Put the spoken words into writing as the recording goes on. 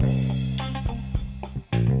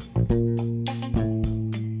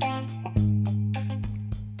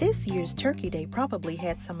year's Turkey Day probably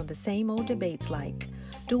had some of the same old debates like,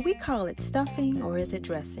 do we call it stuffing or is it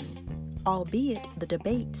dressing? Albeit the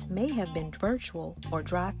debates may have been virtual or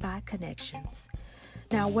drive-by connections.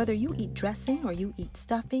 Now, whether you eat dressing or you eat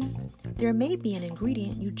stuffing, there may be an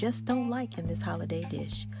ingredient you just don't like in this holiday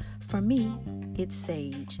dish. For me, it's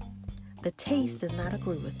sage. The taste does not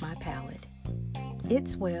agree with my palate.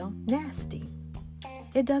 It's, well, nasty.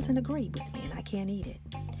 It doesn't agree with me and I can't eat it.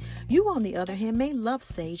 You, on the other hand, may love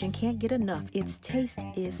sage and can't get enough. Its taste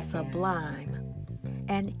is sublime.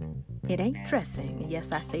 And it ain't dressing.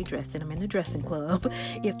 Yes, I say dressing. I'm in the dressing club.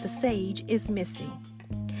 If the sage is missing.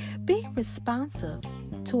 Being responsive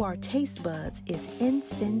to our taste buds is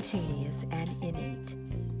instantaneous and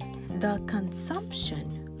innate. The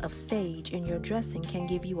consumption of sage in your dressing can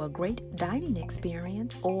give you a great dining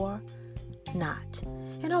experience or not.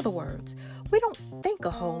 In other words, we don't think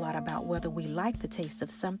a whole lot about whether we like the taste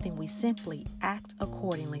of something. We simply act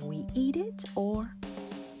accordingly. We eat it or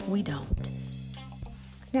we don't.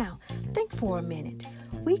 Now, think for a minute.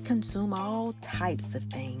 We consume all types of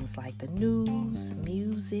things like the news,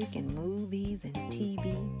 music, and movies and TV.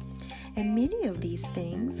 And many of these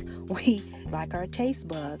things, we, like our taste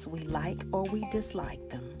buds, we like or we dislike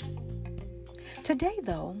them. Today,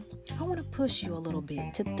 though, I want to push you a little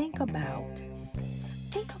bit to think about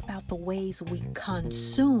the ways we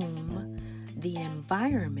consume the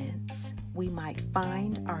environments we might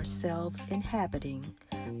find ourselves inhabiting,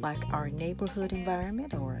 like our neighborhood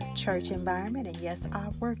environment or a church environment, and yes, our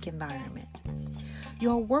work environment.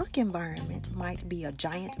 Your work environment might be a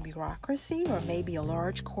giant bureaucracy or maybe a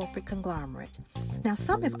large corporate conglomerate. Now,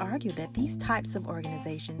 some have argued that these types of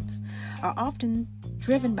organizations are often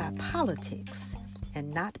driven by politics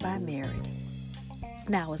and not by merit.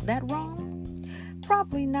 Now, is that wrong?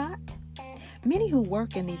 Probably not. Many who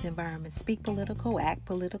work in these environments speak political, act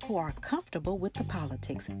political, are comfortable with the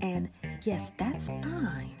politics, and yes, that's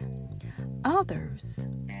fine. Others,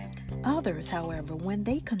 however, when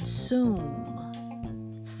they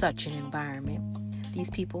consume such an environment,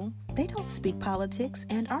 these people, they don't speak politics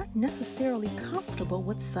and aren't necessarily comfortable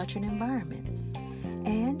with such an environment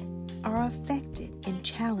and are affected in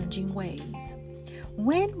challenging ways.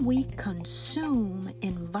 When we consume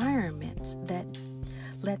environments that,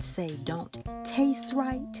 let's say, don't taste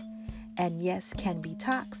right and yes, can be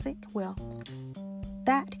toxic, well,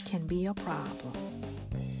 that can be a problem.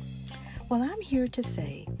 Well, I'm here to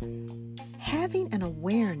say, having an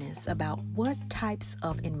awareness about what types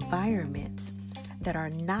of environments that are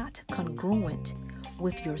not congruent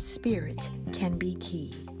with your spirit can be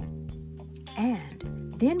key.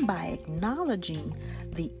 And then by acknowledging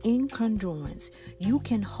the incongruence, you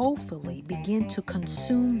can hopefully begin to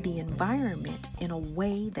consume the environment in a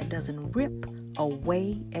way that doesn't rip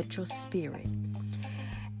away at your spirit.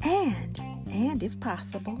 And if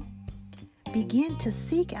possible, begin to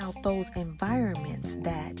seek out those environments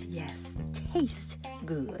that, yes, taste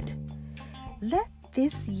good. Let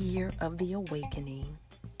this year of the awakening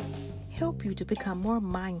help you to become more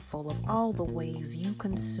mindful of all the ways you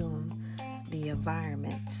consume the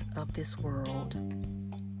environments of this world.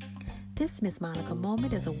 This Miss Monica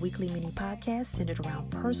Moment is a weekly mini podcast centered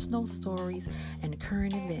around personal stories and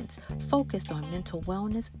current events focused on mental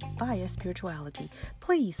wellness via spirituality.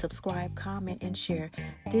 Please subscribe, comment, and share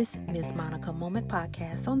this Miss Monica Moment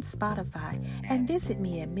podcast on Spotify, and visit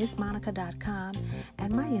me at missmonica.com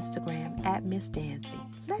and my Instagram at Miss Dancy.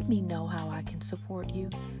 Let me know how I can support you.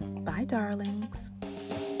 Bye, darlings.